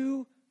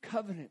new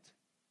covenant,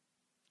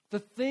 the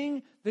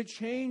thing that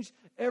changed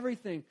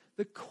everything.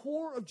 The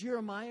core of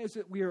Jeremiah is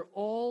that we are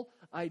all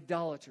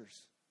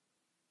idolaters.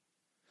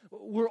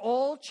 We're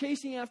all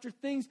chasing after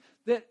things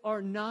that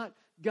are not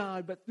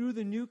God, but through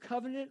the new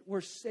covenant,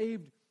 we're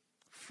saved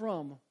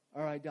from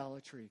our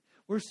idolatry.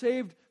 We're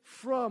saved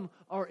from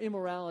our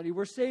immorality.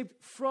 We're saved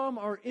from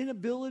our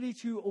inability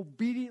to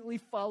obediently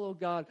follow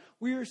God.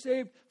 We are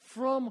saved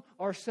from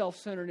our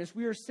self-centeredness.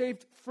 We are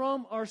saved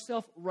from our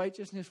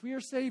self-righteousness. We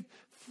are saved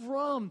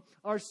from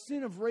our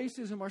sin of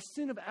racism, our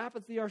sin of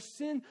apathy, our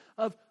sin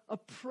of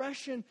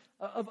oppression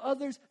of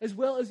others, as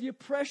well as the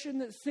oppression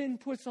that sin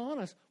puts on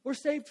us. We're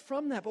saved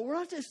from that. But we're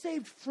not just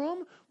saved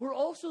from, we're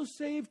also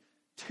saved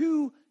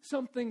to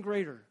something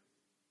greater.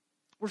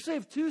 We're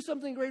saved to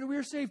something greater. We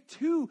are saved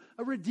to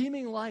a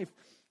redeeming life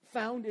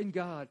found in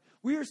God.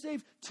 We are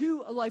saved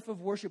to a life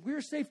of worship. We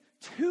are saved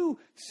to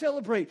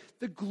celebrate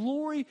the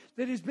glory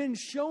that has been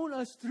shown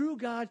us through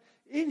God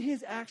in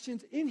His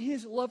actions, in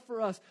His love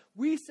for us.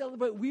 We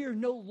celebrate we are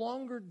no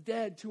longer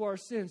dead to our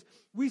sins.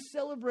 We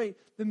celebrate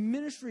the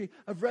ministry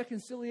of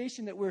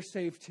reconciliation that we're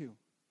saved to.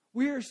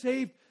 We are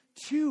saved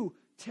to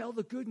tell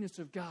the goodness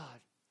of God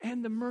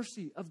and the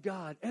mercy of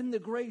God and the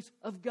grace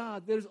of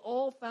God that is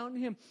all found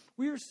in Him.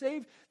 We are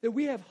saved that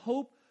we have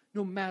hope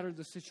no matter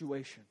the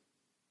situation.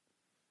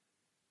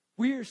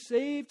 We are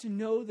saved to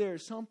know there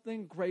is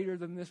something greater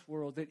than this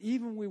world, that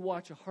even when we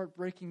watch a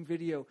heartbreaking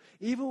video,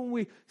 even when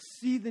we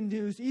see the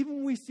news, even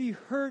when we see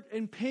hurt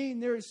and pain,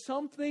 there is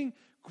something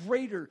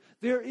greater.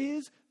 There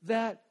is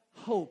that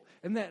hope.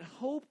 And that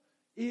hope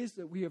is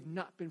that we have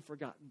not been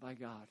forgotten by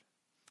God,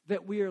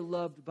 that we are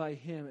loved by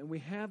Him. And we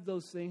have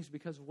those things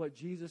because of what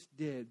Jesus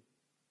did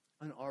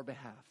on our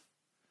behalf.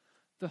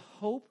 The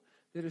hope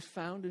that is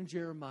found in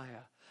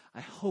Jeremiah,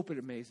 I hope it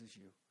amazes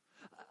you.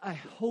 I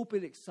hope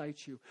it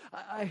excites you.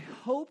 I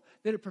hope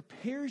that it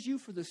prepares you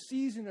for the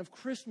season of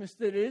Christmas,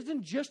 that it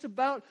isn't just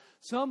about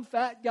some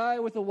fat guy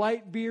with a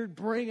white beard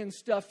bringing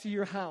stuff to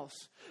your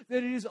house.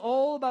 That it is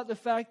all about the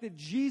fact that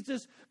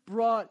Jesus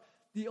brought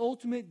the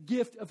ultimate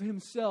gift of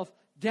Himself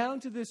down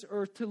to this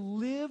earth to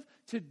live,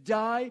 to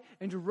die,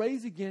 and to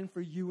raise again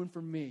for you and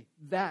for me.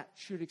 That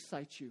should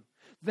excite you.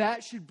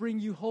 That should bring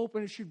you hope,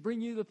 and it should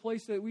bring you to the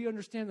place that we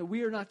understand that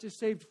we are not just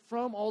saved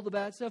from all the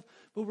bad stuff,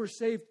 but we're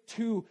saved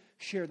to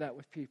share that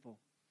with people.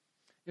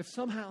 If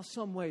somehow,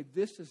 some way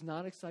this does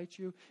not excite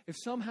you, if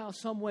somehow,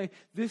 some way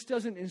this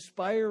doesn't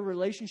inspire a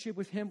relationship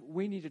with Him,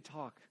 we need to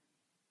talk.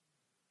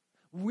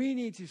 We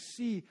need to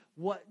see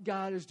what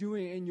God is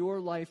doing in your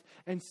life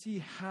and see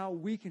how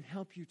we can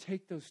help you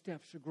take those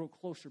steps to grow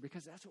closer,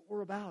 because that's what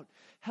we're about,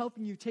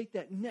 helping you take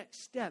that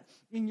next step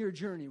in your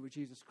journey with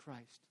Jesus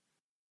Christ.